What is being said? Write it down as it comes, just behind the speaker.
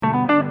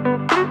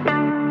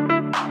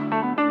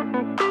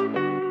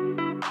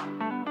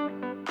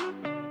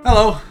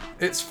Hello,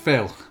 it's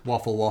Phil.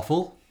 Waffle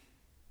waffle.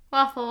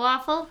 Waffle,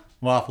 waffle.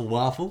 Waffle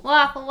waffle.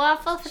 Waffle,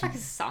 waffle. It's like a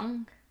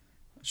song.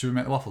 Should we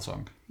make the waffle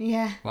song?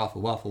 Yeah.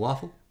 Waffle waffle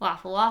waffle.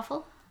 Waffle,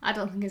 waffle. I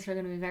don't think it's going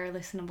to be very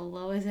listenable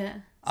though, is it?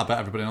 I bet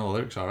everybody knows the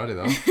lyrics already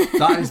though.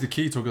 That is the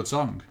key to a good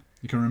song.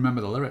 You can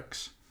remember the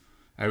lyrics.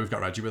 Hey, we've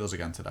got Reggie with us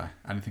again today.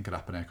 Anything could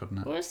happen here, couldn't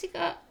it? What's he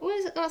got?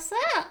 What's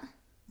that?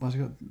 Why have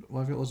you got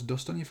loads of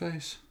dust on your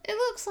face? It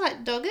looks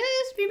like Doggers.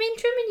 Have you been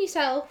trimming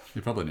yourself?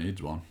 He probably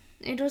needs one.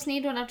 He does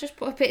need one. I've just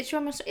put a picture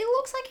on my... It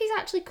looks like he's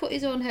actually cut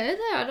his own hair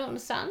there. I don't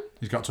understand.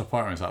 He's got to a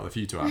point where he's like, if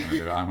you two aren't going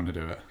to do it, I'm going to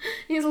do it.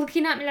 He's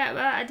looking at me like,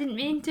 well, I didn't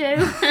mean to.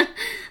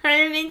 I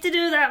didn't mean to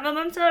do that, Mum.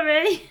 I'm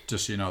sorry.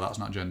 Just so you know, that's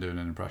not Jen doing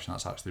an impression.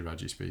 That's actually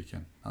Reggie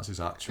speaking. That's his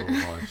actual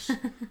voice.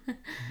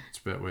 It's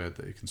a bit weird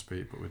that he can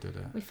speak, but we did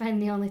it. We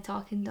found the only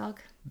talking dog.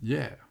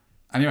 Yeah.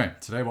 Anyway,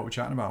 today what are we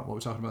chatting about? What are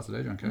we talking about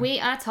today, John? We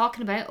are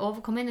talking about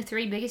overcoming the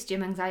 3 biggest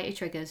gym anxiety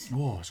triggers.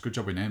 Oh, it's a good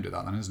job we named it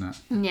that then, isn't it?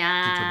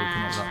 Yeah. Good job we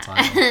come up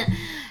with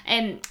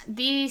that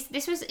title.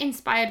 This was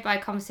inspired by a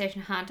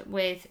conversation I had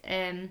with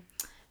a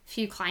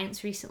few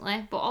clients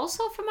recently, but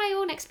also from my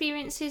own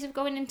experiences of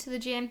going into the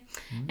gym.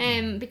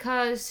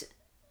 Because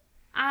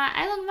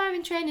how long have I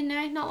been training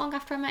now? Not long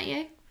after I met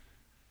you.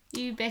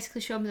 You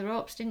basically showed me the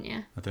ropes, didn't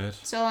you? I did.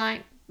 So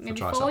like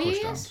maybe For 4 tricep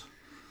years. pushdowns.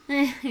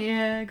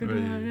 Yeah, good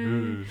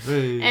one.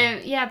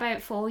 Yeah,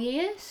 about 4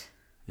 years.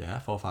 Yeah,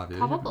 4 or 5 years.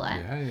 Probably.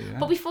 Yeah.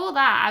 But before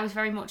that, I was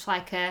very much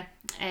like a...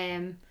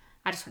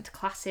 I just went to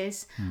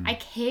classes. I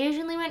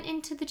occasionally went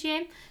into the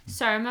gym.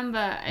 So I remember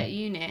at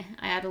uni,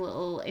 I had a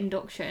little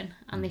induction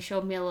and they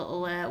showed me a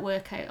little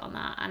workout on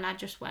that, and I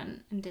just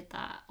went and did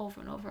that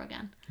over and over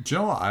again. Do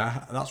you know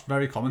what? That's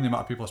very common. The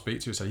amount of people I speak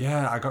to say,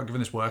 yeah, I got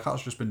given this workout,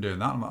 I've just been doing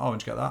that. I'm like, oh,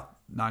 did you get that?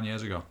 9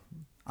 years ago.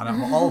 And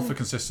I'm all for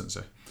consistency.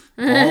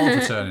 All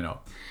for turning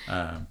up.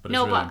 But it's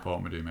really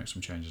important we do make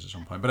some changes at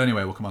some point. But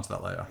anyway, we'll come on to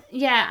that later.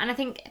 Yeah, and I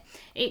think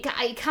it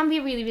can be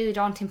a really, really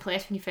daunting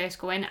place when you first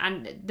go in.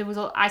 And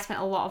I spent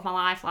a lot of my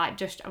life like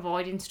just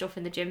avoiding stuff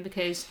in the gym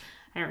because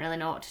I didn't really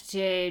know what to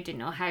do, didn't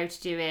know how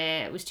to do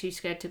it, was too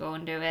scared to go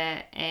and do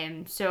it.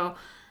 So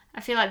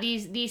I feel like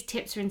these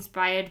tips are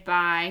inspired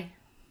by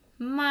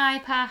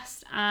my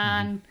past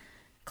and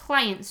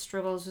client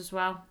struggles as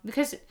well,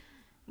 because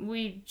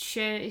we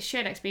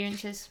shared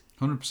experiences.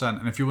 100%.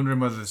 And if you're wondering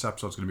whether this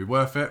episode's going to be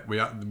worth it,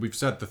 we've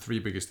said the 3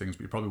 biggest things,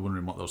 but you're probably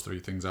wondering what those 3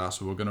 things are.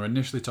 So we're going to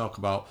initially talk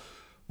about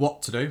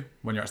what to do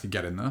when you actually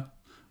get in there.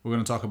 We're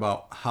going to talk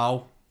about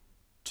how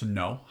to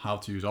know, how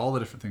to use all the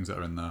different things that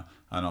are in there.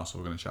 And also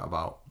we're going to chat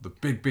about the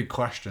big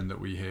question that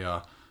we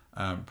hear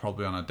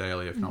probably on a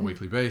daily, if not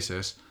weekly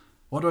basis.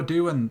 What do I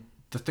do when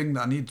the thing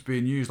that I need is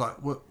being used? Like,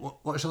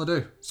 what shall I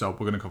do? So we're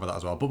going to cover that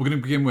as well. But we're going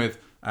to begin with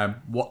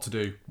what to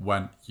do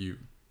when you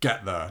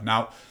get there.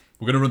 Now,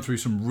 we're going to run through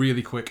some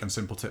really quick and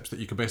simple tips that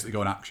you can basically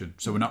go in action.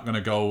 So we're not going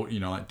to go,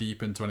 like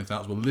deep into anything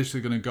else. We're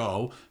literally going to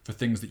go for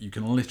things that you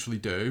can literally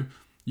do.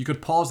 You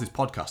could pause this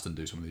podcast and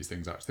do some of these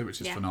things actually, which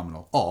is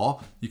phenomenal.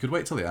 Or you could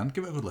wait till the end,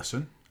 give it a good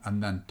listen,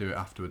 and then do it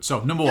afterwards. So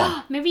number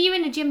 1. Maybe you're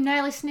in a gym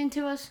now listening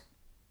to us.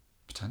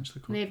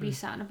 Potentially could Maybe be. you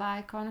sat on a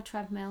bike or on a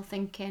treadmill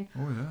thinking,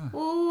 Oh yeah.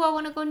 oh, I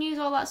want to go and use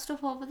all that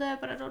stuff over there,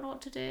 but I don't know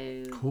what to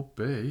do. Could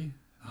be.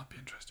 That'd be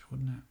interesting,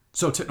 wouldn't it?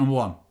 So tip number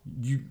 1.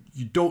 You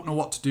don't know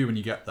what to do when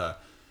you get there.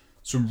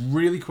 Some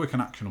really quick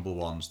and actionable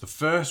ones. The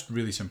first,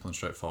 really simple and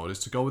straightforward, is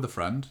to go with a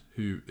friend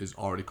who is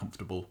already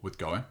comfortable with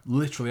going.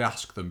 Literally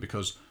ask them,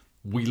 because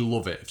we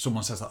love it. If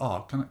someone says,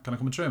 oh, can I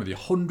come and train with you?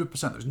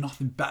 100%. There's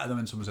nothing better than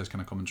when someone says, can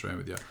I come and train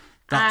with you?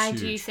 That's huge.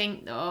 do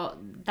think, though,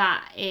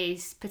 that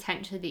is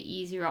potentially the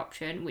easier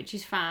option, which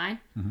is fine.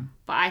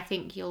 But I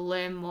think you'll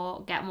learn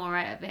more, get more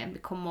out of it, and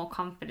become more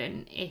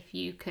confident if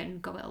you can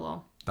go it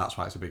alone. That's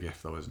why it's a big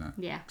if, though, isn't it?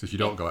 Yeah. Because if you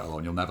don't go it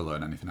alone, you'll never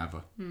learn anything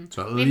ever.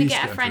 So at Maybe least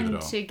get a friend through the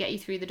door. to get you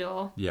through the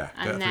door. Yeah,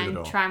 and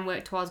then try and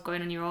work towards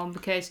going on your own,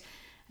 because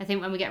I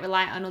think when we get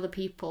reliant on other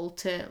people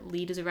to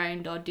lead us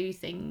around or do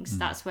things,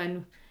 that's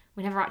when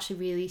we never actually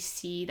really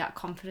see that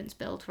confidence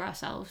build for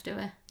ourselves, do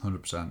we?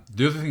 100%.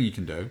 The other thing you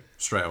can do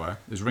straight away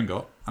is ring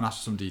up and ask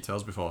for some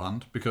details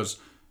beforehand, because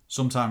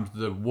sometimes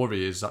the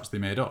worry is actually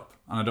made up.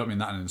 And I don't mean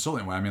that in an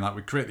insulting way. I mean, like,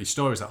 we create these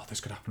stories that, oh,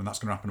 this could happen and that's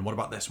going to happen, and what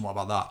about this and what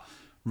about that?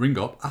 Ring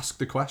up, ask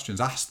the questions,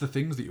 ask the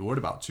things that you're worried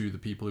about to the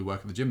people who work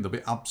at the gym. They'll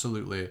be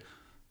absolutely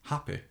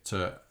happy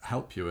to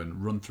help you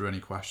and run through any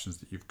questions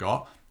that you've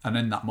got. And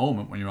in that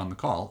moment, when you're on the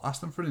call,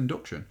 ask them for an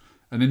induction.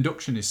 An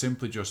induction is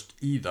simply just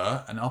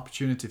either an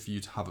opportunity for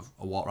you to have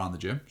a walk around the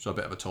gym, so a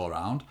bit of a tour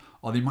around,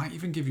 or they might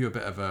even give you a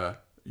bit of a,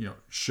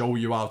 show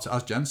you how to,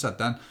 as Jen said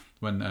then,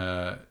 when,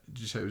 did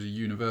you say it was a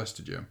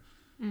university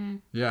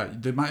gym? Yeah,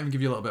 they might even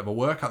give you a little bit of a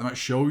workout. They might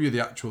show you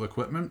the actual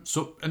equipment.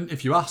 So, and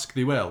if you ask,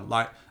 they will.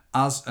 Like,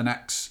 as an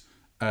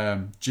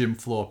ex-gym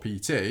floor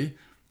PT,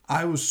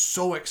 I was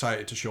so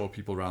excited to show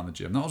people around the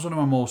gym. That was one of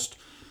my most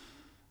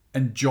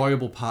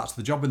enjoyable parts of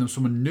the job with them.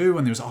 Someone new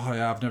and they was, oh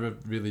yeah, I've never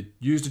really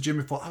used a gym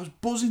before. I was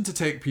buzzing to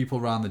take people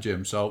around the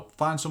gym. So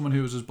find someone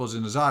who was as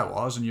buzzing as I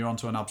was and you're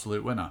onto an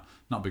absolute winner.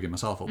 Not bigging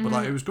myself up,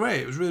 but it was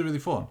great. It was really, really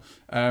fun.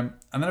 And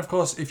then of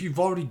course, if you've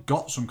already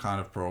got some kind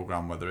of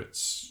program, whether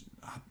it's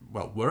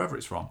well, wherever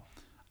it's from,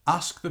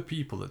 ask the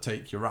people that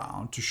take you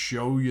around to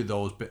show you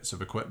those bits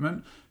of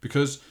equipment.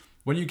 Because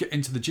when you get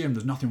into the gym,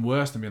 there's nothing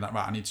worse than being like,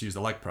 right, I need to use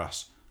the leg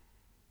press.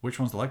 Which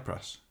one's the leg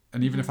press?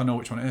 And even if I know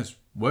which one it is,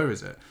 where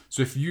is it?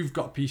 So if you've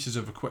got pieces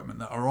of equipment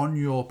that are on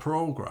your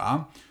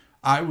program,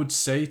 I would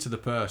say to the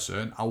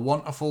person, I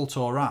want a full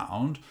tour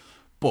around,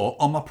 but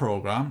on my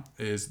program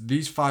is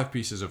these 5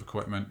 pieces of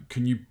equipment.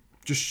 Can you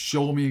just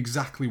show me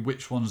exactly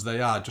which ones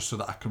they are, just so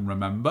that I can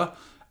remember?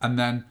 And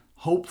then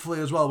hopefully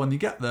as well, when you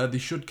get there, they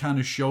should kind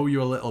of show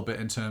you a little bit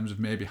in terms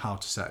of maybe how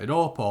to set it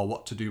up or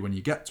what to do when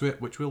you get to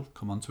it, which we'll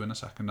come on to in a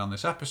second on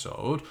this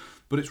episode.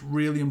 But it's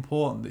really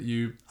important that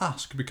you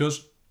ask,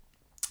 because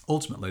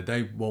ultimately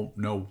they won't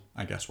know,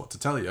 I guess, what to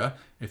tell you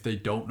if they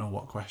don't know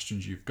what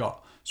questions you've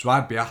got. So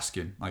I'd be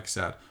asking, like I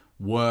said,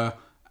 where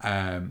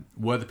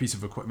the piece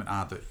of equipment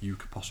are that you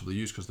could possibly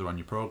use because they're on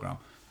your program.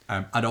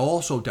 I'd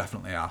also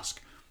definitely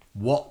ask,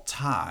 what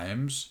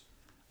times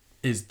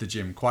is the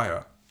gym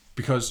quiet?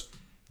 Because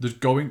there's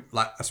going,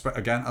 like,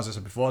 again, as I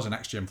said before, as an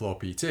ex-gym floor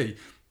PT,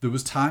 there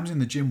was times in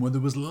the gym where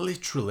there was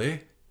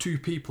literally 2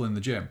 people in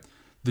the gym.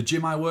 The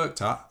gym I worked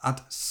at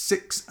had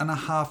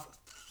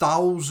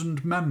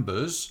 6,500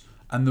 members,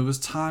 and there was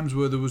times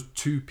where there was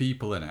 2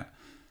 people in it.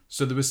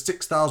 So there was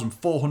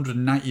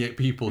 6,498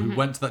 people who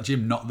went to that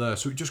gym not there.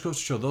 So it just goes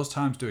to show those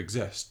times do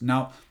exist.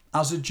 Now,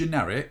 as a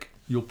generic,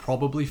 you'll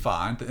probably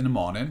find that in the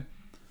morning,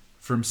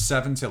 from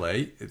 7 till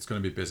 8, it's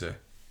going to be busy.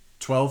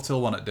 12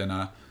 till 1 at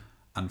dinner,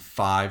 and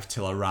 5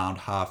 till around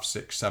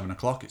 6:30, 7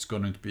 o'clock. It's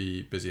going to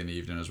be busy in the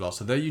evening as well.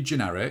 So they're your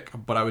generic,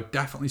 but I would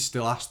definitely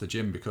still ask the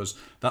gym, because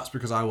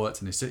I worked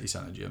in the city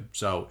centre gym.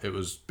 So it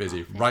was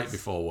busy right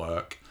before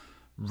work,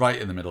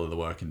 right in the middle of the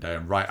working day,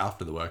 and right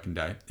after the working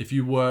day. If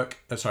you go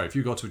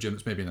to a gym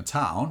that's maybe in a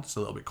town, it's a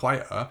little bit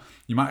quieter,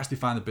 you might actually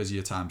find the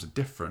busier times are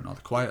different, or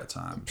the quieter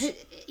times.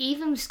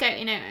 Even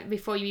scouting out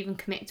before you even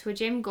commit to a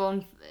gym, go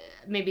and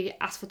maybe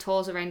ask for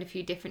tours around a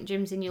few different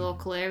gyms in your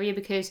local area,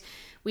 because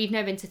we've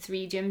now been to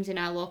 3 gyms in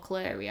our local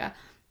area,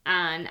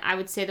 and I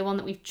would say the one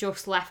that we've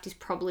just left is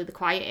probably the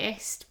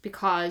quietest,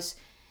 because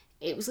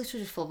it was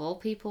literally just full of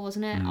old people,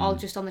 wasn't it? All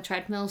just on the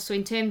treadmills. So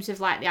in terms of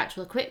like the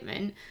actual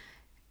equipment,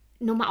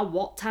 no matter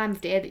what time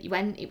of day that you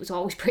went, it was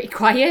always pretty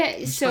quiet.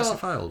 Can you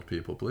specify old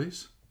people,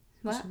 please?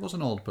 What? What's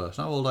an old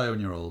person? How old are you when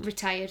you're old?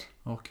 Retired.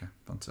 Okay,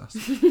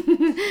 fantastic.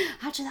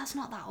 Actually, that's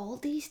not that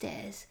old these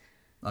days.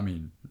 I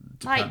mean,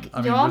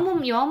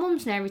 your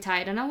mum's now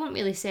retired, and I wouldn't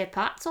really say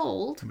Pat's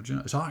old. But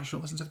it's alright, you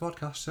don't listen to the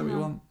podcast, say what you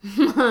want.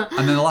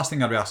 And then the last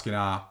thing I'd be asking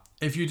are,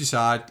 if you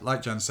decide,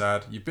 like Jen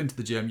said, you've been to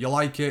the gym, you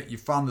like it,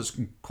 you've found there's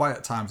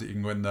quiet times that you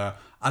can go in there,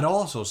 I'd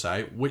also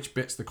say, which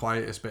bit's the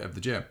quietest bit of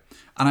the gym?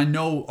 And I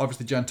know,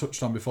 obviously, Jen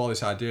touched on before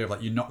this idea of,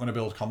 like, you're not going to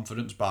build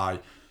confidence by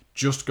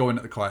just going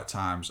at the quiet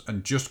times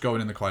and just going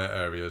in the quiet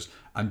areas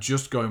and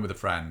just going with a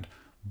friend.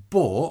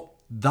 But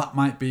that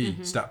might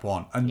be step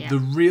 1. And the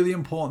really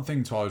important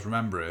thing to always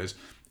remember is,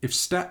 if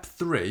step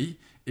 3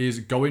 is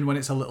going when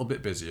it's a little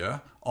bit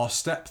busier, or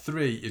step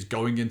 3 is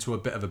going into a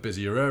bit of a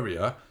busier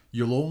area,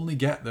 you'll only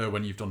get there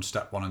when you've done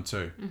step 1 and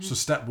 2. So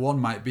step 1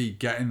 might be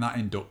getting that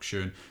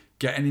induction,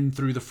 getting in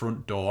through the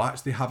front door,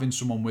 actually having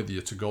someone with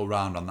you to go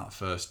around on that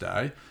first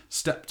day.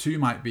 Step 2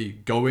 might be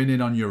going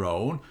in on your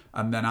own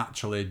and then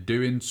actually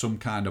doing some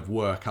kind of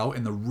workout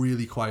in the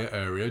really quiet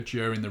area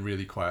during the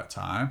really quiet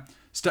time.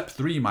 Step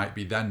 3 might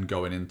be then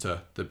going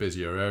into the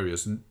busier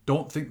areas. And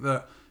don't think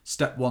that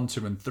step 1,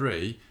 2, and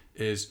 3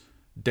 is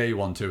day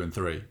 1, 2, and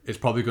 3. It's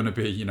probably going to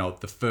be,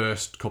 the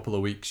first couple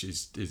of weeks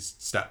is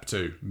step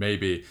 2.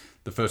 Maybe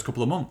the first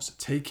couple of months.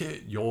 Take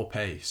it your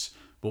pace.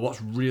 But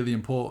what's really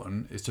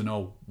important is to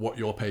know what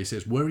your pace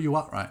is. Where are you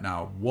at right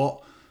now?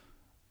 What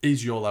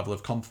is your level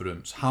of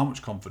confidence? How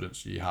much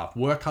confidence do you have?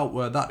 Work out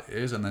where that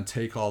is, and then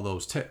take all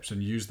those tips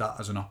and use that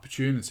as an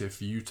opportunity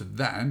for you to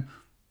then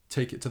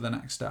take it to the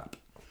next step.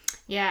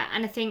 Yeah,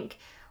 and I think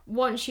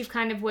once you've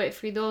kind of worked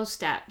through those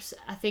steps,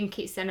 I think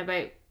it's then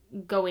about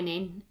going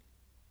in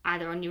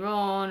either on your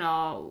own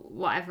or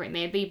whatever it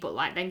may be, but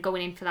like then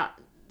going in for that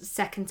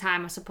second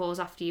time, I suppose,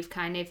 after you've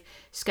kind of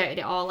scouted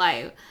it all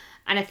out.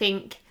 And I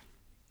think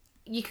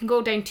you can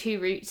go down 2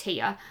 routes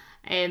here.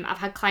 I've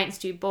had clients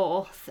do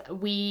both.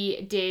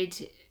 We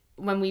did,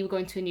 when we were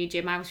going to a new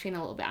gym, I was feeling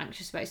a little bit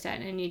anxious about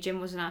starting a new gym,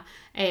 wasn't I?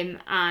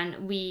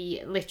 And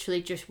we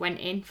literally just went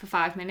in for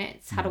 5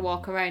 minutes, had a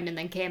walk around, and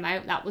then came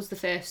out. That was the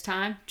first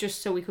time,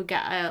 just so we could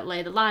get a lay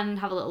of the land,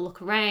 have a little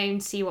look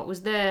around, see what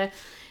was there.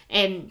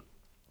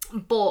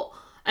 But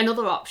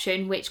another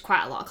option, which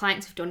quite a lot of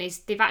clients have done, is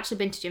they've actually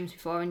been to gyms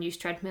before and used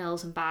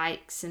treadmills and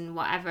bikes and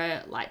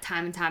whatever, like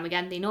time and time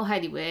again. They know how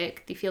they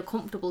work. They feel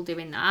comfortable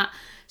doing that.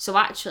 So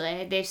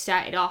actually, they've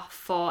started off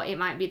for, it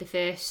might be the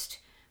first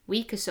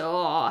week or so,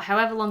 or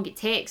however long it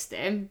takes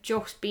them,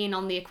 just being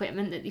on the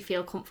equipment that they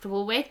feel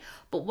comfortable with.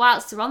 But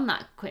whilst they're on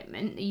that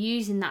equipment, they're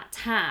using that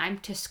time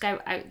to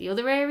scout out the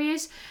other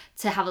areas,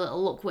 to have a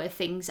little look where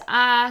things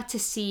are, to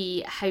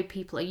see how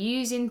people are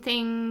using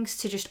things,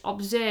 to just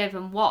observe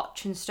and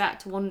watch and start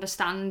to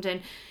understand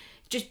and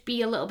just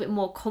be a little bit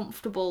more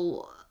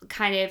comfortable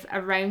kind of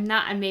around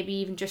that, and maybe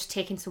even just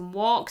taking some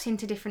walks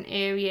into different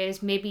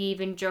areas, maybe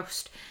even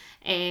just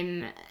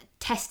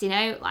testing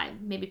out, like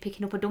maybe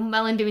picking up a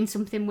dumbbell and doing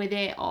something with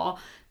it, or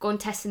going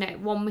testing out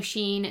one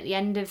machine at the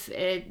end of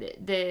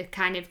the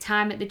kind of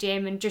time at the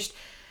gym, and just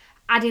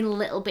adding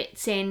little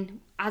bits in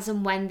as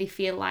and when they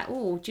feel like,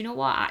 oh, do you know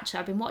what, actually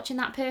I've been watching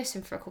that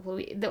person for a couple of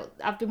weeks,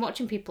 I've been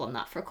watching people on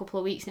that for a couple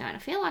of weeks now, and I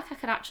feel like I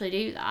could actually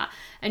do that,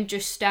 and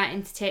just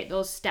starting to take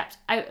those steps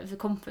out of the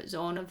comfort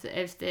zone of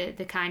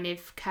the kind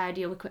of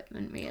cardio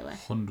equipment, really.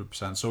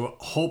 100%. So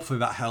hopefully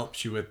that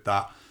helps you with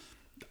that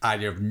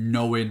idea of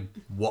knowing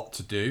what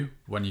to do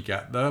when you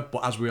get there.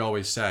 But as we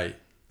always say,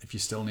 if you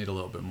still need a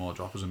little bit more,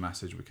 drop us a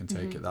message. We can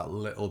take it that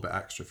little bit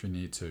extra if you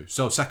need to.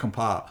 So second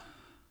part,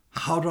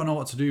 how do I know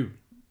what to do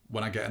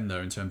when I get in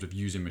there in terms of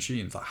using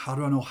machines? Like, how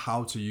do I know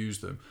how to use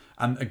them?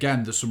 And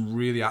again, there's some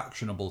really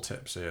actionable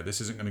tips here. This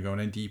isn't going to go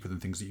any deeper than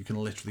things that you can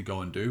literally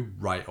go and do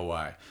right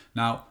away.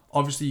 Now,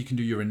 obviously you can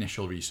do your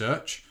initial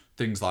research,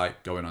 things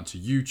like going onto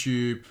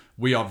YouTube.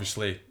 We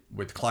obviously,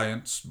 with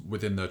clients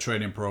within the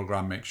training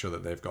program, make sure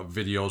that they've got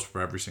videos for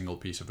every single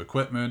piece of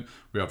equipment.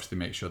 We obviously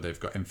make sure they've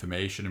got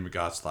information in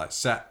regards to like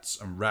sets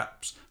and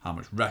reps, how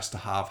much rest to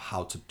have,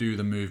 how to do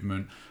the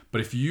movement. But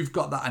if you've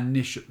got that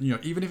initial,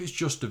 even if it's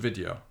just a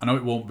video, I know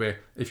it won't be,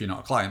 if you're not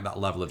a client, that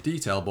level of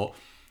detail, but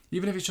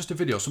even if it's just a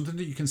video, something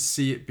that you can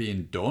see it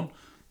being done,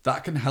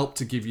 that can help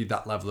to give you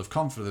that level of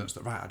confidence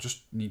that, right, I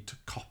just need to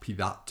copy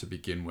that to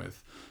begin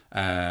with.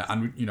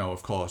 And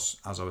of course,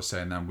 as I was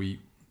saying then,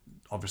 we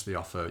obviously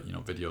offer,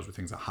 videos with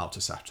things like how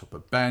to set up a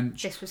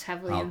bench. This was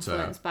heavily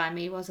influenced by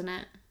me, wasn't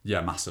it?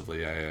 Yeah,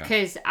 massively, yeah.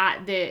 Because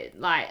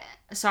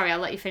sorry, I'll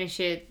let you finish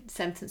your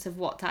sentence of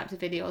what types of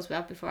videos we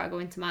have before I go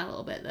into my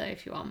little bit though,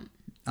 if you want.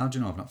 How do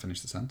you know I've not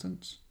finished the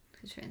sentence?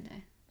 It's written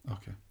there.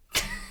 Okay.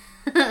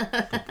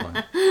 Good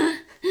point.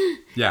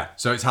 Yeah,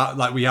 so it's how,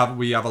 like, we have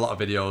a lot of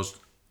videos,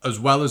 as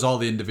well as all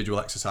the individual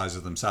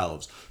exercises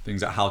themselves,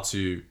 things like how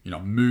to,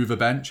 move a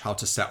bench, how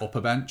to set up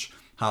a bench,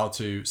 how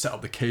to set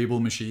up the cable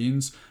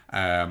machines.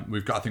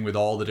 We've got a thing with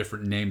all the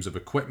different names of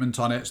equipment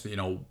on it, so that you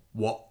know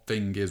what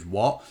thing is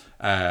what,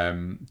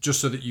 just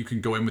so that you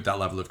can go in with that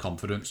level of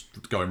confidence,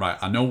 going, right,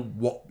 I know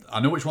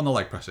which one the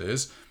leg press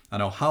is, I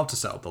know how to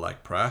set up the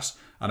leg press,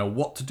 I know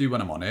what to do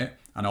when I'm on it,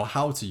 I know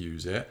how to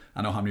use it,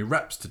 I know how many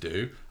reps to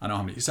do, I know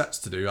how many sets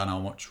to do, I know how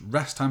much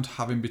rest time to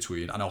have in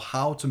between, I know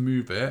how to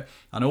move it,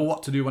 I know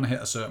what to do when I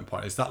hit a certain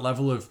point. It's that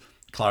level of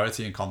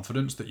clarity and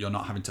confidence that you're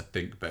not having to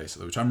think,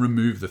 basically. We try and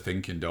remove the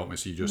thinking, don't we?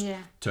 So you just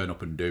turn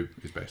up and do,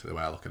 is basically the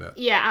way I look at it.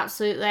 Yeah,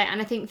 absolutely. And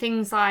I think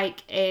things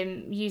like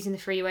using the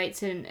free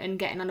weights and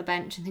getting on a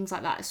bench and things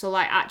like that. So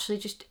like actually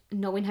just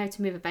knowing how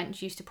to move a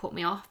bench used to put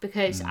me off,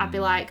 because I'd be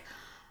like,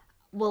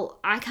 well,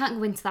 I can't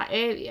go into that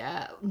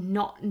area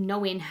not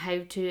knowing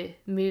how to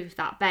move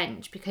that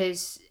bench,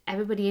 because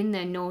everybody in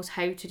there knows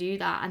how to do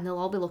that, and they'll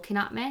all be looking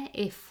at me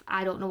if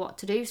I don't know what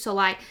to do. So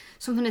like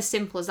something as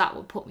simple as that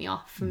would put me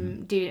off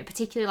from doing it,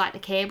 particularly like the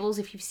cables.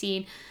 If you've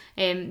seen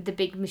the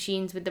big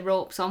machines with the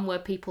ropes on where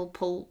people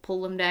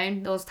pull them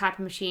down, those type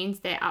of machines,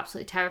 they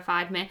absolutely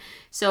terrified me.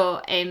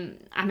 So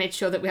I made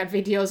sure that we had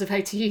videos of how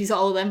to use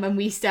all of them when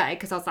we started,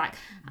 because I was like,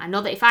 I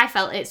know that if I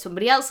felt it,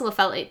 somebody else will have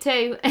felt it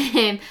too.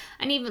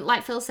 And even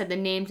like Phil said, the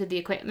names of the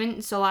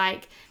equipment. So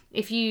like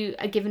if you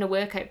are given a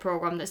workout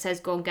program that says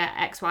go and get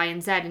X, Y,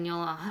 and Z, and you're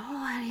like, I don't know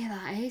what any of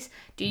that is,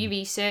 do your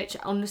research,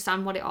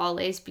 understand what it all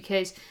is,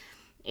 because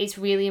it's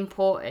really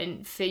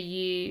important for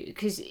you,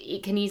 because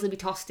it can easily be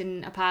tossed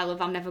in a pile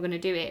of I'm never going to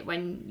do it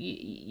when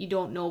you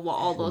don't know what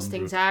all those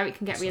things are. It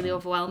can get really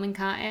overwhelming,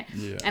 can't it?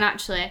 Yeah. And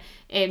actually,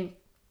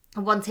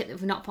 one tip that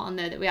we've not put on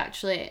there that we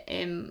actually,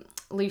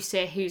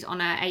 Lucy, who's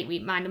on a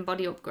 8-week mind and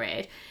body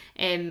upgrade,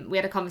 we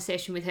had a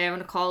conversation with her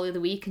on a call the other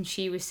week, and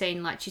she was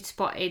saying like she'd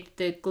spotted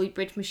the glute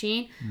bridge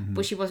machine,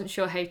 but she wasn't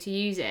sure how to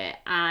use it,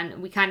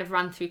 and we kind of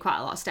ran through quite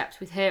a lot of steps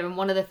with her, and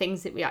one of the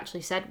things that we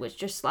actually said was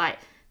just like,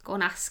 go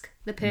and ask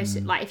the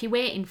person, like if you're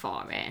waiting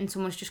for it and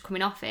someone's just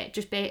coming off it,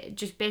 just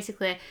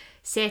basically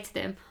say to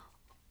them,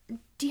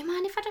 do you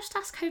mind if I just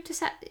ask you how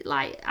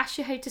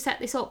to set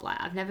this up? Like,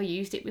 I've never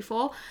used it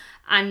before.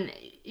 And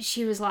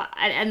she was like,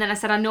 and then I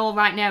said, I know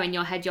right now in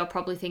your head you're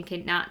probably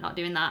thinking, nah, not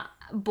doing that,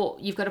 but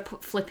you've got to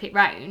flip it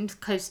round,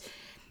 because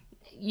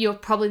you're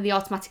probably, the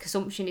automatic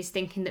assumption is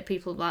thinking that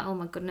people are like, oh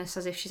my goodness,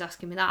 as if she's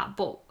asking me that.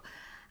 But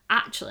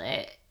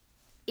actually,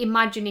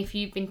 imagine if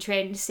you've been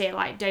trained, say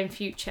like in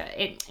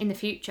the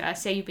future,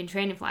 say you've been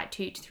training for like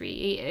 2 to 3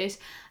 years,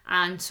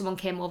 and someone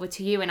came over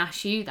to you and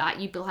asked you that,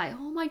 you'd be like,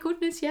 oh my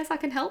goodness, yes, I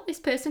can help this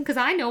person because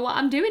I know what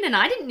I'm doing, and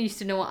I didn't used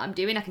to know what I'm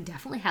doing. I can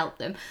definitely help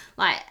them.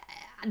 Like,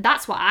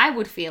 that's what I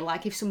would feel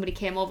like if somebody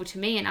came over to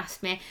me and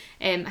asked me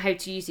how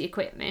to use the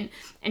equipment,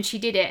 and she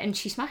did it and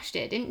she smashed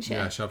it, didn't she?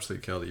 Yeah, she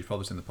absolutely killed it. You've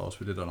probably seen the post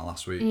we did on her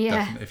last week. Yeah.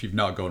 Definitely, if you've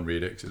not, go and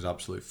read it, because it's an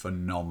absolutely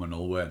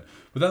phenomenal win.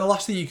 But then the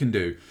last thing you can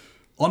do,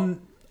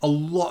 on a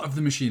lot of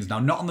the machines now,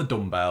 not on the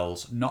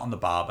dumbbells, not on the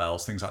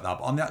barbells, things like that,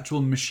 but on the actual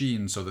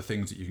machines, so the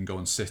things that you can go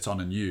and sit on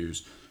and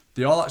use,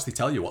 they all actually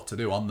tell you what to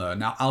do on there.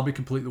 Now, I'll be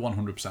completely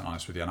 100%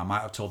 honest with you, and I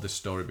might have told this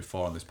story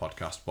before on this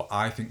podcast, but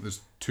I think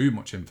there's too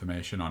much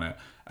information on it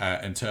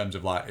in terms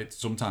of like, it's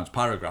sometimes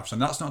paragraphs,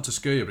 and that's not to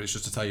scare you, but it's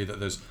just to tell you that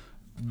there's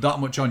that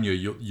much on you.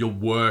 You'll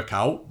work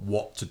out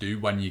what to do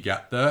when you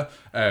get there.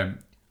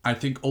 I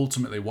think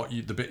ultimately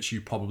the bits you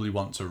probably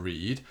want to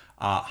read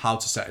are how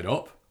to set it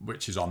up,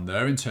 which is on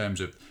there in terms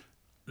of,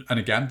 and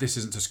again, this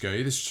isn't to scare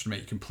you, this is just to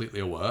make you completely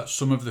aware.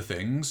 Some of the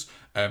things,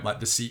 like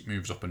the seat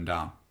moves up and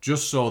down,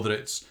 just so that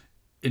it's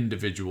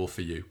individual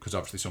for you, because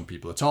obviously some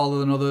people are taller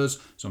than others,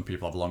 some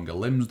people have longer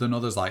limbs than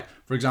others. Like,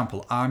 for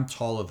example, I'm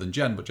taller than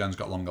Jen, but Jen's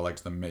got longer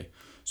legs than me.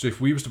 So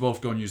if we was to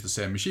both go and use the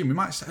same machine, we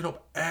might set it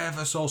up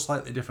ever so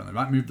slightly differently. We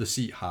might move the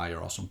seat higher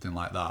or something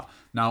like that.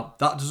 Now,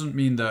 that doesn't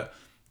mean that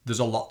there's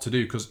a lot to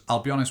do, because I'll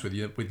be honest with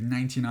you, with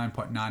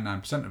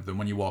 99.99% of them,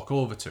 when you walk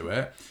over to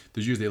it,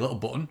 there's usually a little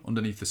button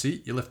underneath the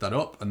seat. You lift that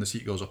up and the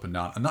seat goes up and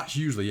down, and that's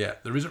usually it.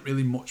 There isn't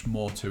really much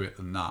more to it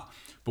than that.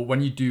 But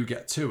when you do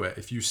get to it,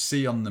 if you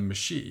see on the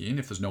machine,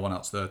 if there's no one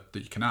else there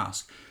that you can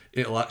ask,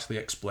 it'll actually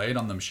explain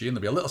on the machine.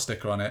 There'll be a little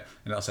sticker on it,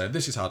 and it'll say,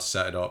 this is how to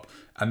set it up.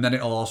 And then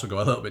it'll also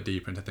go a little bit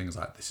deeper into things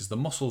like, this is the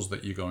muscles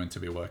that you're going to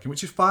be working,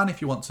 which is fine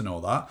if you want to know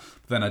that.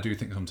 But then I do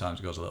think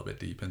sometimes it goes a little bit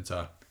deep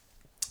into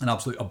an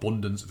absolute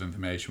abundance of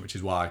information, which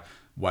is why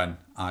when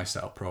I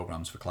set up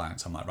programs for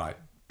clients, I'm like, right,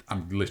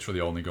 I'm literally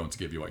only going to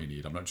give you what you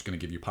need. I'm not just going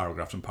to give you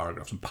paragraphs and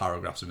paragraphs and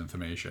paragraphs of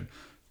information.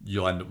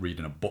 You'll end up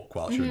reading a book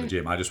whilst you're in the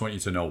gym. I just want you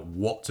to know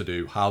what to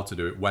do, how to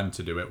do it, when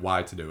to do it,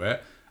 why to do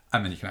it,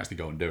 and then you can actually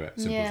go and do it.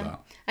 Simple as that.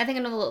 I think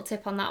another little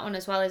tip on that one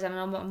as well is, I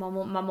know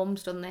my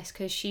mum's done this,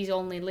 because she's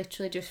only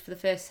literally just for the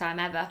first time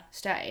ever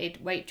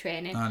started weight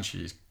training. And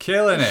she's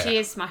killing it. She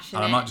is smashing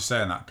it. And I'm not just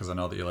saying that because I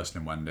know that you're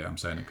listening, Wendy. I'm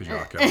saying it because you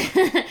are killing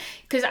it.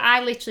 Because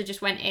I literally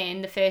just went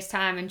in the first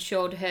time and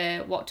showed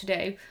her what to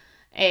do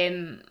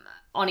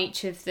on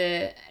each of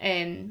the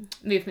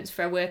movements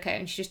for a workout,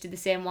 and she just did the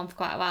same one for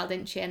quite a while,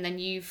 didn't she? And then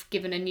you've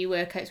given her new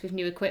workouts with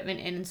new equipment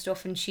in and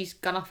stuff, and she's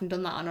gone off and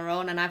done that on her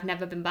own, and I've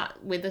never been back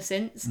with her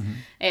since.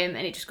 And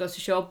it just goes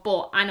to show.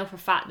 But I know for a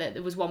fact that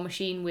there was one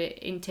machine where,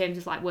 in terms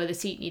of like where the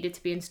seat needed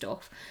to be and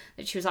stuff,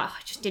 that she was like, oh,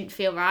 it just didn't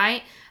feel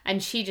right,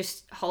 and she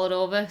just hollered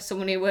over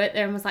someone who worked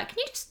there and was like, can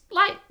you just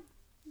like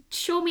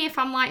show me if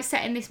I'm like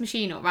setting this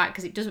machine up right,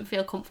 because it doesn't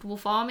feel comfortable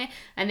for me.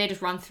 And they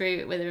just ran through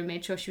it with her and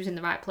made sure she was in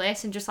the right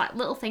place, and just like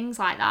little things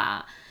like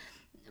that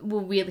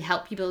will really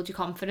help you build your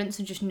confidence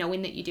and just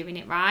knowing that you're doing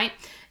it right.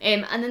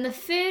 And then the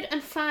third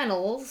and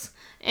finals,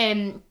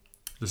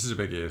 this is a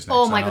biggie, isn't it?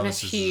 Oh my goodness,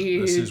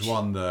 huge. This is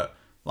one that,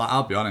 like,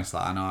 I'll be honest,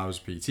 like, I know I was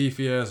PT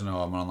for years, I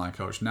know I'm an online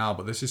coach now,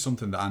 but this is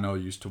something that I know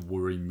used to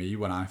worry me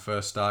when I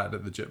first started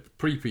at the gym.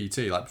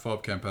 Pre-PT, like before I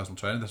became personal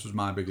trainer, this was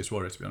my biggest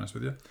worry, to be honest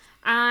with you.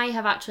 I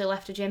have actually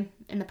left a gym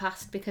in the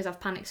past because I've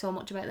panicked so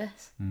much about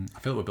this. I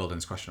feel like we're building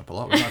this question up a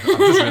lot. I've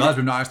just realised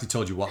we've not actually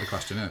told you what the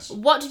question is.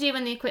 What to do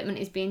when the equipment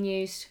is being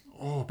used?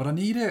 Oh, but I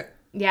need it.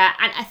 Yeah,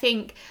 and I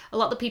think a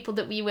lot of the people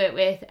that we work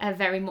with are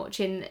very much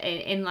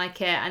in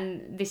like a,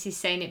 and this is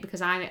saying it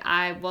because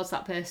I was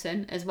that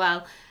person as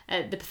well,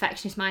 the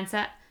perfectionist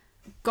mindset.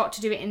 Got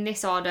to do it in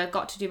this order,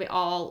 got to do it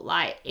all.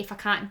 Like, if I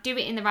can't do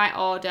it in the right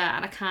order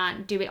and I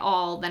can't do it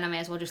all, then I may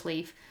as well just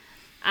leave.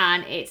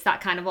 And it's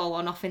that kind of all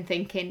or nothing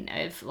thinking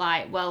of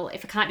like, well,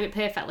 if I can't do it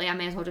perfectly, I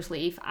may as well just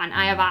leave. And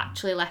I have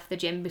actually left the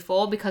gym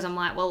before because I'm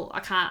like, well,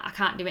 I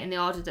can't do it in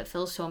the order that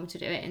Phil's told me to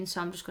do it in,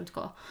 so I'm just going to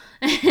go.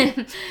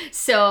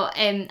 So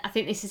I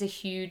think this is a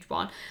huge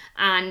one.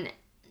 And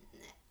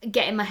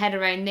getting my head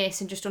around this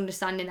and just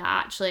understanding that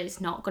actually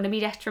it's not going to be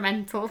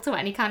detrimental to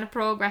any kind of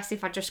progress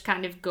if I just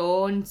kind of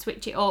go and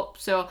switch it up.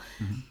 So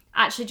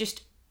actually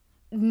just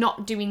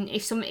not doing,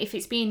 if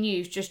it's being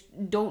used,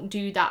 just don't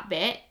do that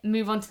bit,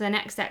 move on to the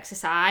next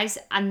exercise,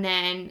 and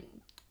then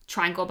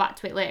try and go back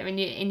to it later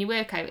in your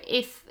workout.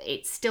 If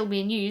it's still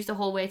being used the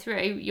whole way through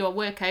your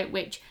workout,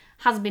 which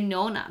has been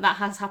known, that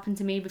has happened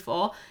to me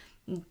before,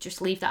 just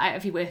leave that out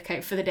of your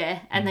workout for the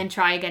day and then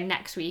try again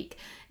next week.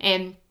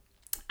 And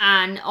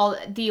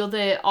the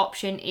other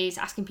option is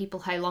asking people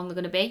how long they're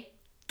going to be.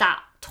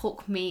 That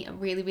took me a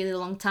really, really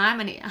long time,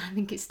 and I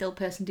think it's still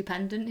person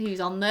dependent who's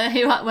on there,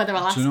 whether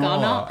I'll ask or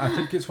not. I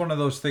think it's one of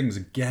those things,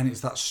 again, it's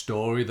that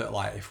story that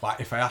like if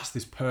I ask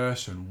this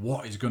person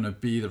what is going to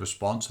be the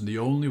response, and the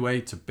only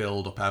way to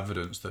build up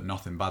evidence that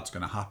nothing bad's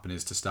going to happen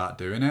is to start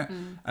doing it.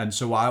 And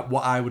so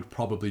what I would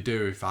probably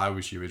do if I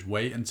was you is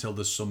wait until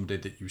there's somebody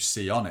that you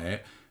see on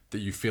it that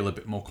you feel a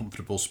bit more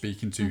comfortable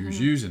speaking to who's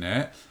using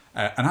it.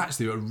 And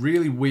actually a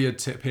really weird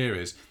tip here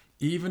is,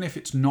 even if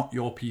it's not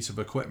your piece of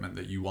equipment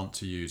that you want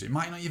to use, it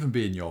might not even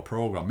be in your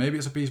program. Maybe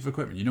it's a piece of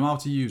equipment, you know how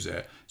to use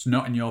it, it's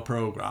not in your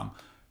program,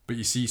 but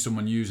you see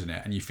someone using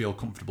it and you feel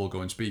comfortable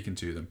going speaking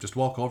to them. Just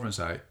walk over and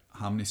say,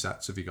 how many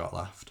sets have you got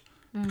left?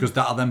 Because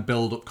that'll then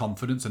build up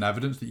confidence and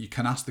evidence that you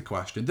can ask the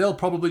question. They'll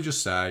probably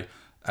just say,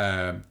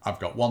 I've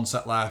got 1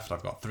 set left,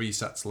 I've got 3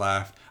 sets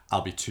left,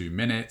 I'll be 2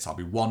 minutes, I'll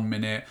be 1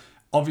 minute.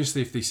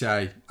 Obviously, if they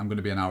say, I'm going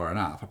to be an hour and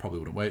a half, I probably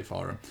wouldn't wait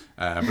for them.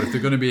 But if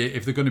they're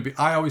going to be,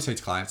 I always say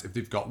to clients, if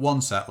they've got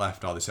 1 set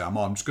left, or they say,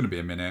 I'm just going to be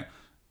a minute,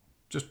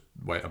 just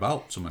wait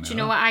about someone. Do you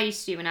know what I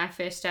used to do when I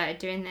first started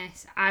doing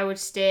this? I would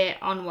stay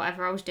on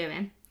whatever I was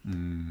doing,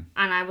 and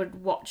I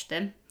would watch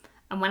them.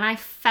 And when I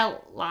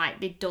felt like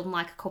they'd done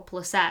like a couple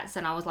of sets,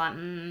 and I was like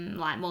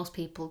most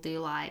people do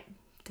like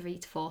 3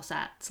 to 4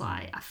 sets,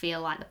 like I feel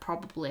like they're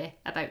probably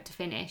about to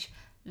finish,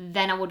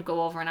 then I would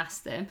go over and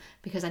ask them,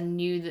 because I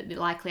knew that the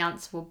likely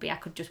answer would be I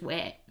could just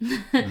wait.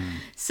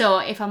 So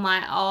if I'm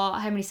like, oh,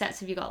 how many sets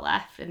have you got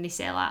left? And they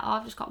say like, oh,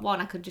 I've just got one,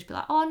 I could just be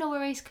like, oh, no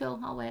worries, cool,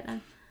 I'll wait then.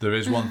 There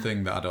is one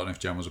thing that I don't know if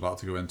Jen was about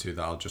to go into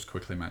that I'll just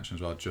quickly mention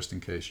as well, just in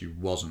case you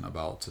wasn't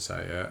about to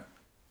say it.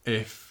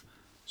 If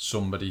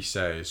somebody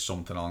says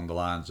something along the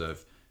lines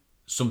of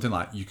something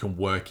like, you can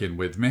work in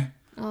with me.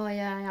 Oh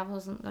yeah, I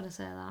wasn't going to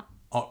say that.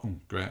 Oh,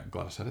 great, I'm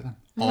glad I said it then.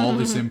 All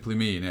they simply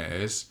mean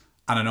is,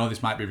 and I know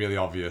this might be really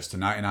obvious to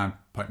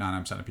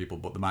 99.99% of people,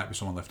 but there might be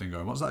someone listening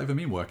going, what does that even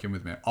mean, working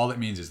with me? All it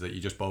means is that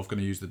you're just both going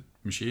to use the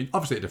machine,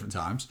 obviously at different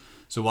times.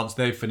 So once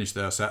they've finished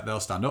their set, they'll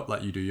stand up,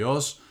 let you do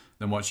yours.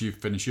 Then once you've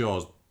finished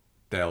yours,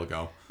 they'll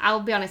go. I'll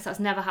be honest, that's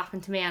never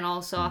happened to me, and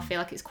also I feel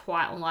like it's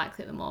quite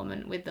unlikely at the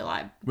moment with the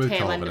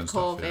tail end of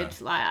COVID.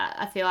 Stuff,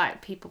 I feel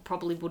like people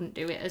probably wouldn't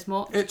do it as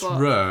much. It's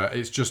rare.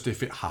 It's just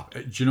if it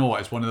happens. Do you know what?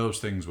 It's one of those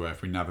things where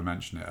if we never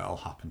mention it, it'll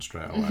happen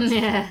straight away. So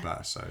Yeah.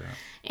 better say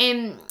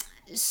it.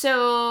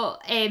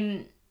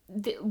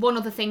 One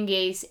other thing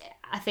is,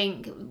 I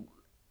think,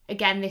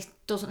 again, this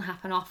doesn't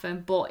happen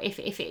often, but if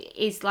it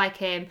is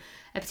like a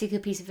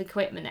particular piece of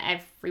equipment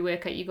that every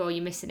workout you go,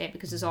 you're missing it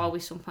because there's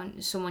always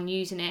someone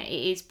using it,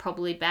 it is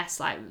probably best,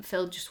 like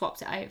Phil just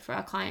swapped it out for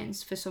our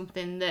clients for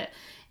something that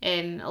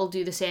will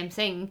do the same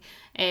thing.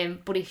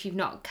 But if you've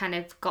not kind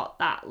of got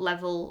that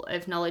level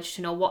of knowledge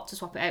to know what to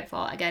swap it out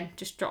for, again,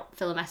 just drop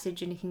Phil a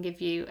message and he can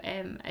give you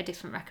a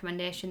different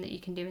recommendation that you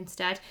can do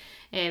instead.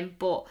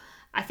 But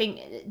I think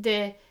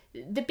the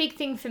big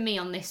thing for me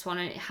on this one,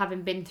 and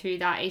having been through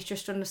that, is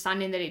just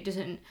understanding that it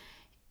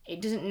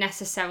doesn't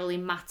necessarily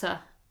matter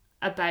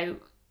about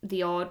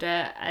the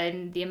order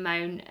and the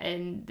amount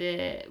and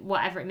the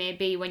whatever it may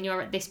be when you're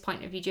at this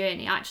point of your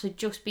journey. Actually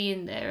just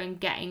being there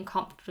and getting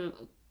confident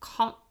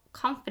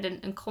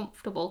and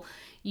comfortable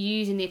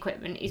using the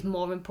equipment is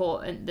more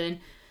important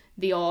than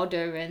the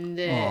order and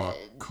the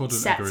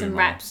sets and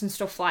reps and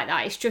stuff like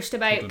that. It's just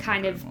about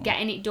kind of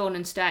getting it done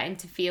and starting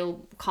to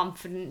feel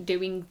confident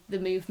doing the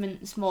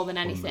movements more than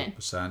anything.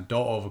 100%.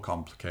 Don't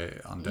overcomplicate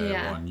it on day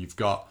one. You've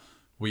got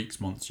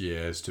weeks, months,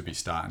 years to be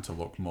starting to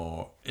look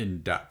more in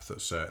depth at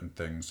certain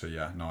things. So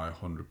yeah, no, I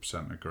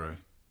 100% agree.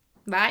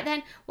 Right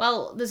then.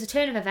 Well, there's a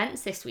turn of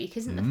events this week,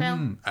 isn't there,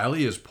 Phil?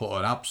 Ellie has put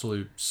an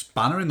absolute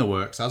spanner in the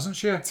works, hasn't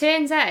she?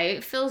 Turns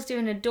out Phil's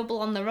doing a double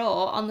on the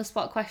raw on the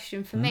spot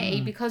question for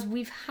me, because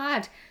we've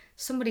had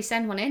somebody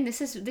send one in. This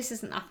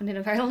hasn't happened in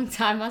a very long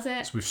time, has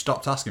it? So we've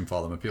stopped asking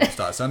for them and people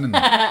started sending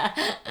them.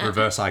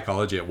 Reverse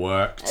psychology, it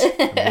worked.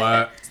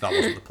 That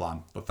wasn't the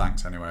plan. But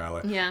thanks anyway,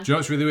 Ellie. Yeah. Do you know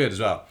what's really weird as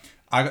well?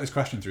 I got this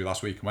question through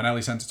last week, and when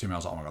Ellie sent it to me, I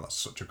was like, oh my God, that's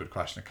such a good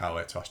question. I can't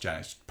wait to ask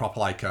Jen. It's proper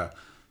like a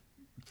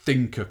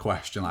thinker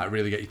question, like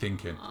really get you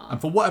thinking.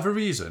 And for whatever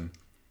reason,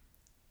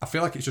 I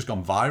feel like it's just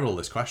gone viral,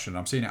 this question.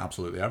 I'm seeing it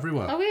absolutely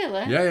everywhere. Oh,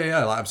 really?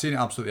 Yeah. Like I'm seeing it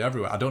absolutely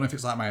everywhere. I don't know if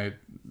it's like my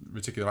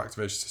reticular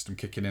activation system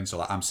kicking in, so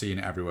like I'm seeing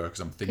it everywhere because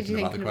I'm thinking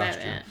about the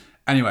question.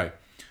 Anyway,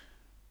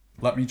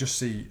 let me just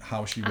see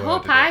how she worded it. I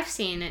hope I've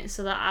seen it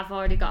so that I've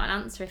already got an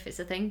answer if it's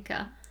a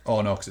thinker.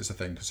 Oh no, because it's a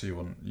thing. Because you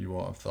wouldn't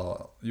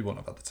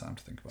have had the time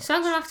to think about it. So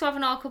I'm gonna have to have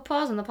an awkward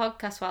pause on the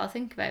podcast while I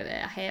think about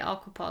it. I hate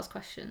awkward pause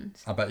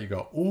questions. I bet you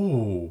go,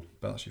 ooh,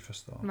 but that's your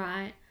first thought.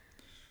 Right.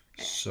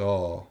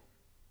 So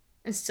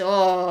she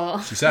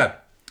said,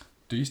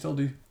 do you still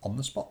do on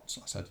the spots?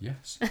 I said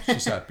yes. She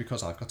said,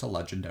 because I've got a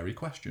legendary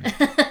question.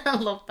 I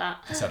love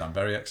that. I said, I'm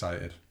very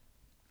excited.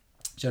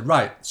 She said,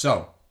 right,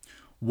 so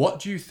what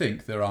do you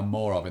think there are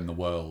more of in the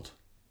world?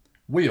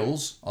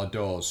 Wheels or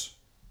doors?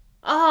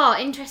 Oh,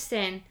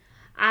 interesting.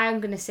 I'm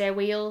going to say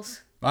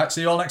wheels. Right,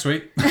 see you all next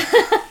week.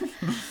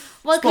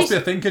 Well, supposed to be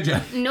a thinker,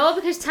 Jen. No,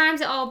 because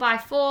times it all by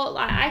 4.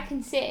 Like, I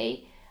can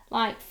see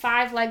like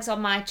 5 legs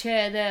on my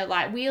chair there.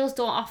 Like, wheels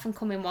don't often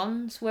come in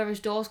ones, whereas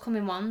doors come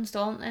in ones,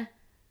 don't they?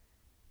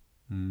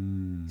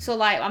 So,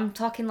 like, I'm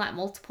talking like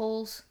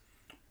multiples.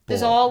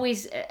 There's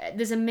always,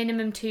 there's a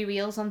minimum 2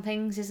 wheels on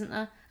things, isn't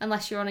there?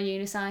 Unless you're on a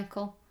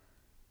unicycle.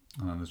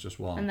 And then there's just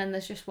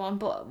one.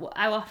 But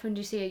how often do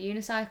you see a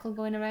unicycle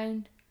going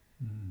around?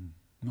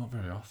 Not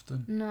very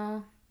often.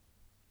 No.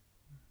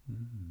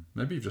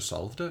 Maybe you've just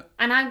solved it.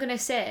 And I'm going to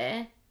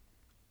say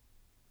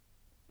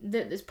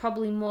that there's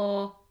probably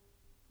more...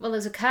 Well,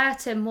 there's a car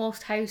to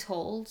most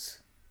households.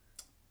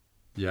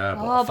 Yeah,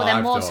 but but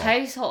then most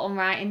households...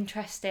 Right,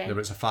 interesting. Yeah, but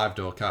it's a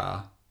 5-door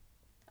car.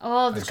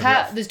 Oh,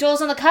 there's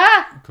doors on the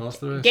car. Of course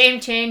there is. Game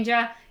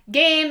changer.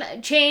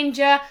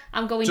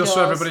 I'm going just doors.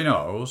 So everybody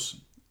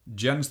knows,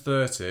 Jen's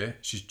 30.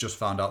 She's just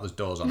found out there's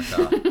doors on the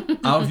car.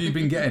 How have you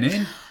been getting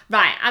in?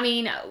 Right, I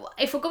mean,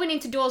 if we're going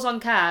into doors on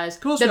cars,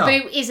 the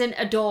boot isn't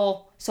a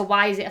door, so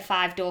why is it a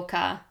 5-door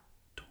car?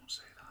 Don't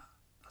say that.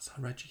 That's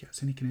how Reggie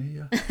gets in, he can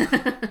hear you.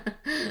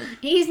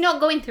 He's not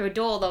going through a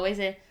door though, is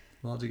he?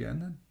 Well, how'd he get in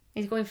then?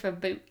 He's going for a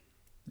boot.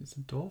 It's a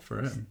door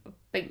for him.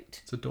 Boot.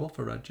 It's a door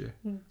for Reggie.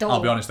 Door. I'll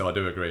be honest though, I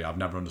do agree. I've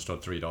never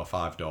understood 3-door,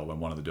 5-door when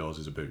one of the doors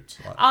is a boot.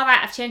 Like, All right,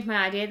 I've changed my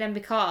idea then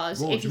because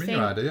What if do you you mean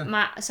think your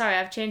idea? sorry,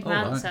 I've changed my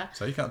right. answer.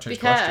 So you can't change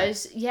the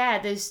question.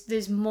 Because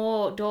there's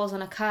more doors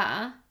on a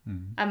car.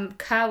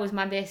 Car was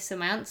my basis of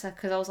my answer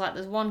because I was like,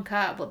 there's one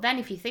car. But then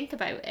if you think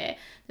about it,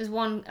 there's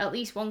at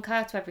least one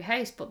car to every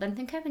house. But then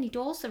think how many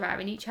doors there are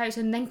in each house,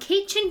 and then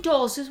kitchen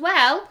doors as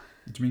well.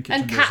 Do you mean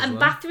kitchen doors as And well?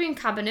 bathroom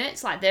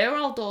cabinets, like they're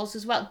all doors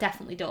as well.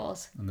 Definitely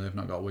doors. And they've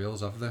not got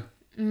wheels, have they?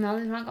 No,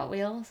 they've not got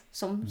wheels.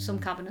 Some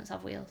cabinets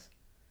have wheels.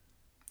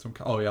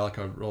 Like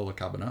a roller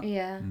cabinet.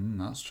 Yeah.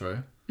 That's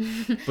true.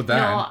 But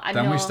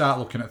then we start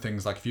looking at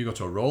things like if you go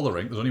to a roller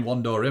rink, there's only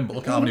one door in, but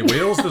look at how many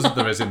wheels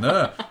there is in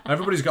there.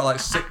 Everybody's got like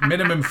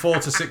minimum 4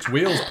 to 6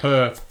 wheels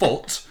per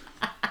foot.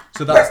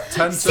 So that's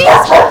 10 to...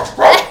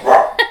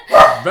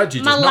 Reggie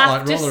does My not laugh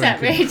like just roller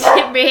set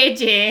rinking.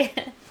 Reggie.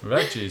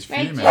 Reggie's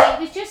Reggie, fuming. it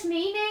was just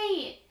me,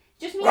 mate.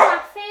 Just me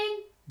laughing.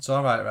 It's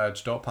alright, Reg,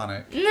 don't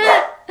panic.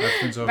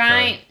 Everything's okay.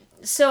 Right.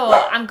 So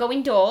I'm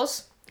going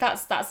doors.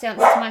 That's the answer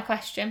to my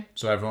question.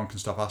 So everyone can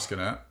stop asking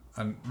it.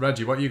 And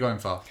Reggie, what are you going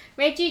for?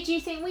 Reggie, do you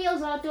think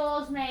wheels or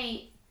doors,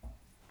 mate?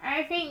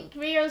 I think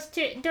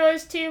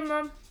doors too,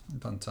 Mum.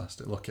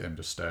 Fantastic. Look at him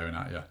just staring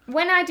at you.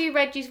 When I do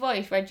Reggie's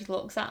voice, Reggie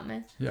looks at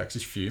me. Yeah, because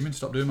he's fuming.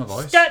 Stop doing my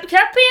voice. Stop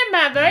copying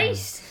my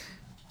voice.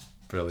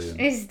 Brilliant.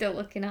 He's still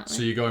looking at me.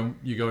 So you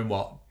going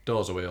what?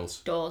 Doors or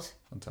wheels? Doors.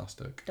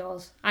 Fantastic.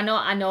 Doors. I know.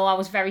 I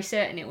was very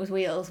certain it was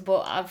wheels,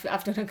 but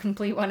I've done a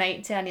complete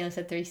 180. I nearly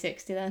said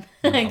 360 then.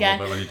 I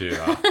love it when you do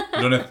that.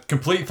 You've done a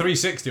complete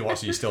 360. What?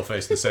 So you still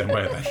face the same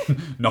way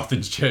then?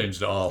 Nothing's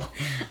changed at all.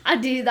 I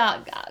do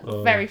that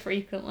very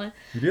frequently.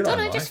 You do that Don't in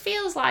know. It life. just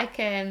feels like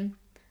a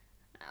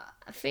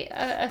But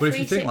if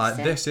you think like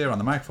 360. this here on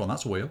the microphone,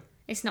 that's a wheel.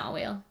 It's not a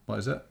wheel. What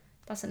is it?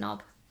 That's a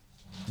knob.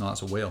 No,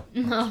 that's a wheel.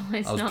 No,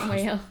 it's not a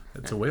wheel.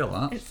 It's a wheel,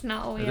 that. It's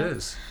not a wheel. It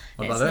is.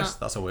 What It's about this? not.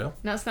 That's a wheel.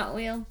 No, it's not a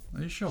wheel.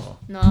 Are you sure?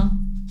 No.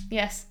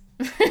 Yes.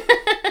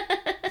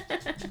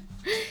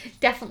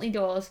 Definitely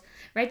doors.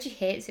 Reggie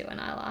hates it when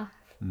I laugh.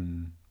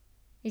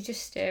 He's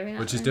just staring at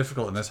Which me. is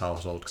difficult in this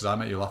household because I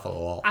make you laugh a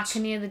lot. I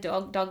can hear the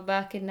dog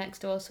barking next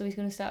door, so he's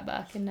going to start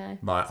barking now.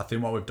 Right, I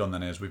think what we've done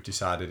then is we've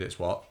decided it's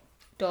what?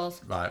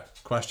 Doors. Right,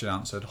 question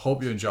answered.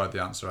 Hope you enjoyed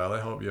the answer, Ellie.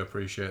 Hope you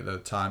appreciate the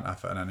time,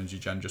 effort and energy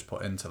Jen just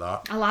put into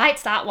that. I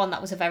liked that one.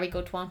 That was a very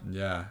good one.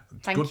 Yeah.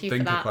 Thank Good you for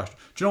thinker that. question.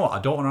 Do you know what? I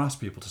don't want to ask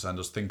people to send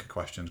us thinker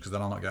questions because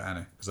then I'll not get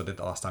any because I did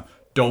that last time.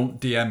 Don't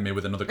DM me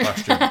with another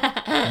question.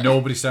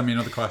 Nobody send me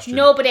another question.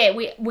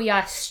 Nobody. We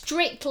are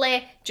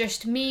strictly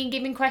just me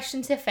giving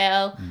questions to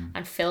Phil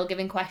and Phil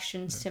giving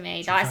questions to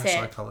me. That's Try it.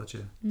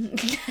 psychology.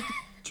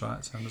 Try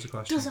it. Send us a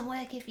question. Doesn't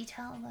work if you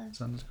tell them.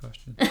 Send us a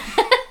question.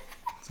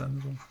 Send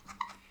us one.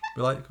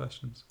 We like your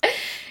questions.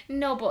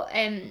 No, but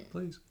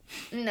Please.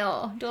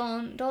 no,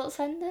 don't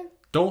send them.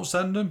 Don't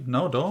send them.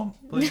 No, don't.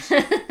 Please.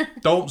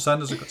 Don't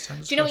send us a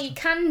question. Do you know what you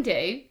can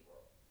do?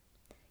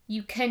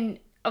 You can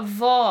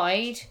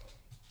avoid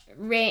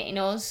rating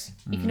us.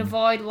 You can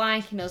avoid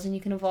liking us, and you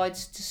can avoid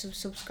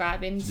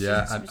subscribing.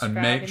 Yeah, and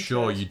make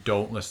sure to us. you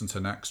don't listen to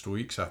next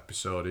week's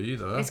episode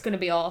either. It's going to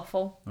be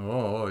awful.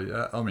 Oh,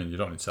 yeah. I mean, you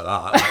don't need to say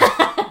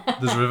that.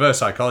 There's reverse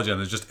psychology and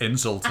there's just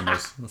insulting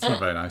us. That's not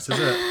very nice, is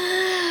it?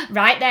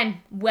 Right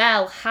then,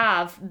 well,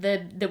 have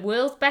the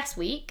world's best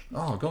week.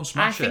 Oh, go and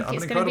smash I it. think Have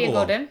it's an going to be a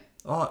incredible good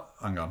one. one.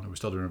 Oh, hang on. Are we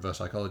still doing reverse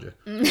psychology?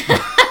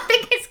 I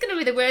think it's going to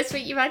be the worst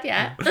week you've had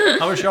yet.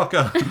 Have a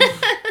shocker.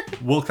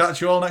 We'll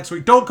catch you all next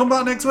week. Don't come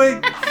back next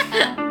week.